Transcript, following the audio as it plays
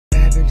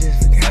rapping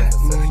just forgot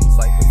money.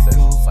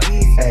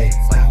 Hey,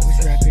 I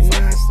was rapping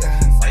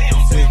non-stop.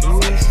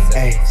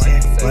 Hey,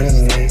 what a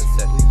minute.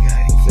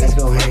 Let's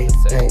go, hey,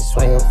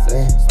 swing up,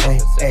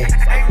 hey.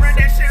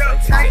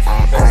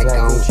 I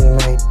got on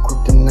tonight,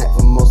 kryptonite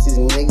for most of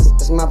these niggas.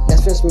 That's my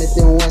best friend Smith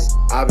and West.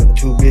 I've been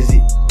too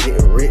busy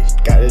getting rich.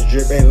 Got this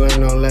drip, ain't learned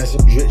no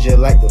lesson. Drip just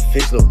like the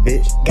fish, little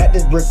bitch. Got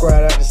this brick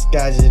right out the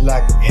sky, just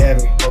like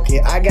heaven.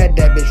 Okay, I got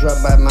that bitch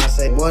right by my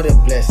side, what a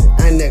blessing.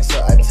 I next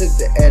up, I took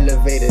the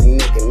elevator,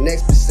 nigga.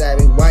 Next beside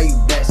me, why you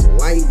blessing?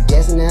 Why you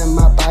guessing? Out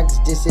my pockets,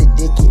 this a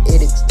dicky,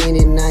 it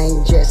extended, and I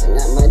ain't dressing.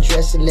 Out my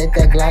dresser, let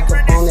that Glock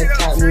up on the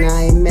top, and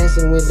I ain't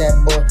messing with that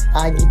boy.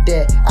 I get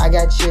that, I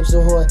got chips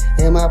ahoy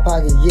in my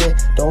pocket, yeah.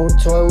 Don't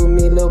toy with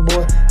me, little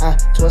boy. I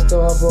twist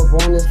her up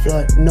on this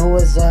floor. Know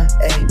what's up,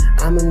 ayy.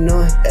 I'm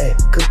annoyed, ayy.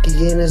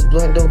 Cookie in this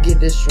blunt, don't get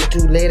this shit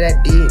too late.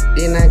 I did,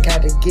 then I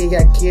got the gig.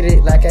 I get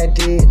it like I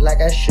did, like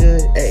I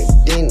should, ayy.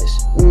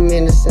 Dennis,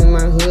 menace in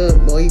my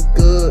hood, boy, you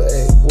good,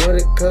 ayy. What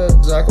it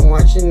cuz, I can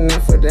watch it now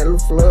for that little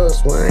flood.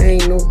 So I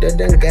ain't no that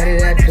done got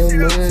it out the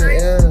mud,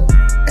 yeah.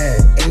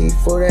 Ayy,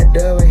 for that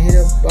dub, I hit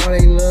up all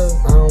they love.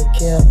 I don't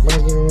care,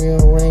 I'm getting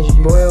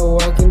rearranged. Boy, a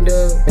walking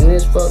dub. And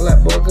this fuck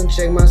like boy, can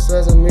check my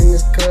sons, I'm in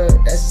this cut.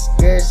 That's a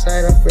scary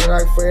sight, I feel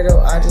like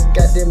Fredo, I just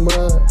got that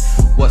mud.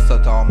 What's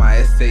up to all my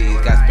essays?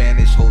 Got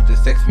Spanish hoes to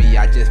sex me.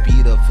 I just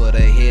beat up for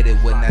the head,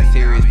 it wasn't that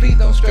serious. Please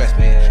don't stress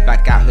me.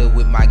 Back out here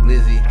with my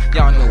glizzy.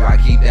 Y'all know I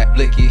keep that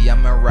blicky.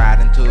 I'ma ride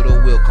until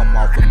the wheel come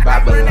off from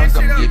Babylon.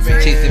 Come get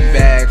me. Chasing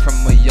bags from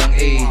a young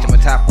age. I'm a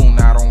typhoon,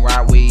 I don't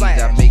ride waves.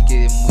 I make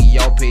it and we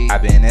all pay.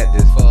 I've been at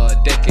this for a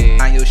decade.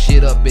 Line your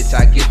shit up, bitch,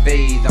 I get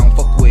phased. I don't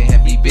fuck with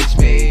him, he bitch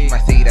made. I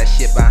say that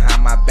shit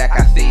behind my back,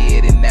 I say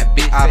it in that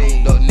bitch face.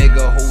 I don't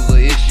nigga holds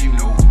a issue.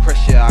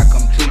 Pressure, I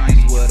come to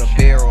you with a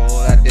barrel.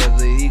 That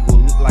desert eagle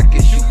look like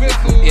a shoe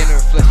missile. Inner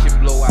flesh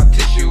and blow out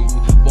tissue.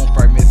 Bone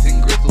fragments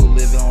and gristle.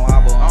 Living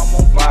lava, I'm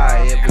on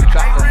fire. Every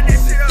track I'm on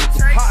is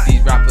super.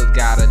 These rappers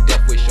got a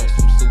Deathwish on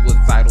some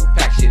suicidal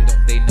pack shit.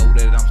 Don't they know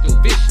that I'm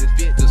still vicious?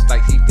 Just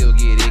like he still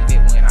get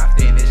ignorant when I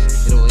finish.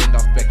 It'll end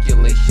off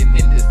speculation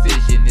and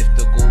decision. It's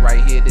the goal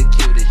right here to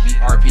kill this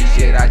RP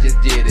shit. I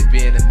just did it.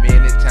 Been a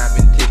minute, time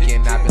been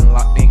ticking. I've been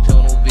locked in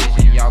tunnel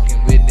vision. Y'all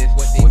can witness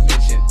what they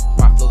mention.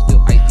 My flow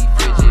still icy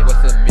frigid.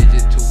 What's a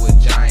midget to a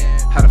giant?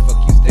 How the fuck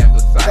you stand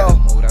beside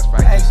him? Oh, that's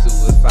right, you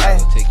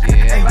suicidal. Take your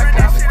head like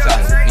I'm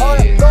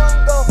entitled.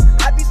 Go.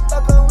 I be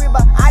stuck on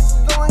Reba. I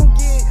just go and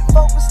get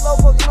focus, slow,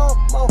 focus, no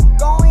more.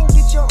 Go and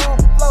get your own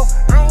flow.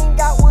 I ain't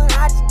got one,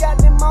 I just got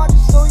them all,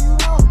 just so you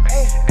know.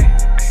 Ayy,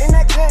 in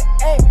that cut,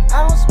 ayy,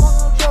 I don't smoke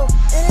no joke.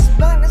 And it's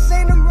blunt, this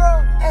ain't them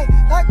road. Ayy,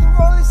 like the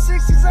rolling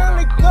 60s on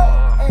the go.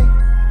 Ayy,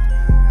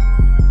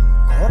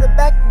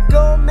 quarterback and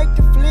go, make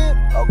the flip.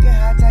 Okay,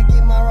 how I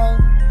get my roll?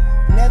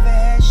 Never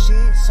had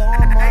shit, so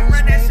I'm on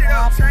this wave.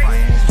 Hop in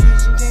this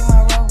bitch and take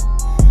my roll.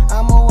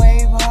 I'ma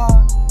wave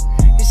hard.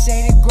 They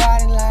say they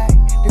grinding like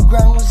the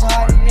ground was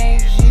hard. It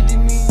ain't shit to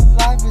me.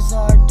 Life is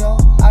hard though.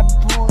 I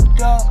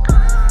pulled up.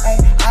 Ay,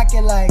 I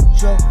can like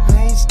Joe.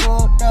 I ain't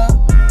scored up.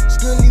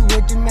 Scully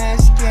with the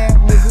mask, scared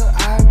nigga.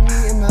 I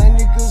me and my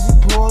niggas we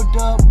pulled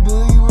up.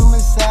 Bully with my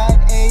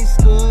side. Ayy,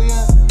 school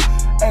ya.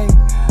 Ayy,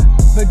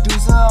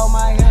 Medusa on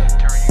my hip.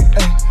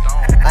 Ay,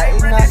 I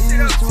ain't not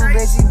used to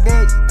basic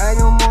bitch. I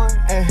no more.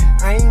 Ay,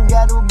 I ain't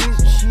got no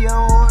bitch. She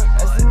on one.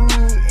 That's the me.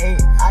 Ay,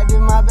 I did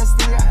my best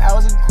thing. I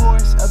was in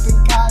course up in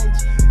college.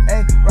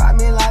 Ay, rock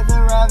me like the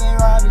Robin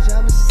Robbins.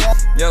 I'm a set.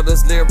 Yo,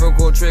 this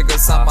lyrical trigger,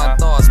 some my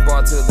thoughts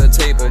brought to the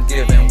table.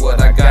 Given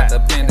what I got, the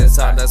pen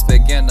inside, let's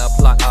begin the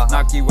plot.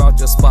 Knock you out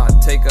your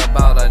spot, take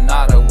about a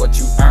knot of what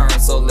you earn,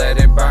 so let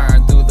it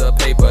burn through the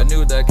paper.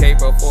 Knew the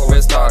caper before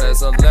it started,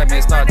 so let me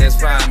start this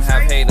rhyme.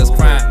 Have haters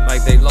crying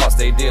like they lost,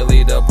 they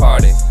dearly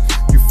departed.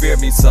 You fear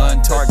me,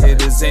 son,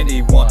 target is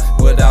anyone.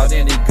 Without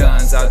any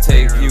guns, I'll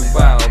take you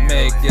out.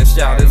 Make your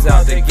shouters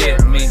out to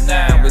get me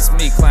now. It's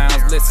me,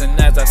 clowns, listen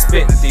as I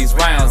spit these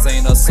rounds.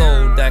 Ain't a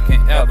soul that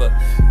can ever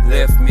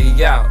lift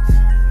me out.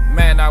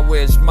 Man, I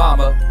wish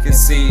mama could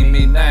see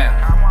me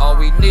now. All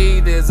we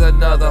need is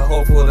another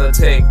hopeful to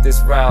take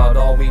this route.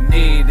 All we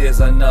need is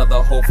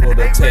another hopeful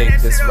to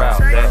take this route.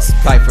 That's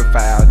Cypher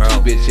file,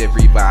 two bitch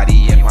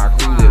everybody in my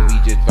crew that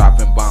we just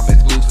dropping bomb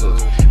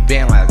exclusives.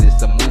 Band like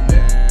this a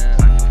movement.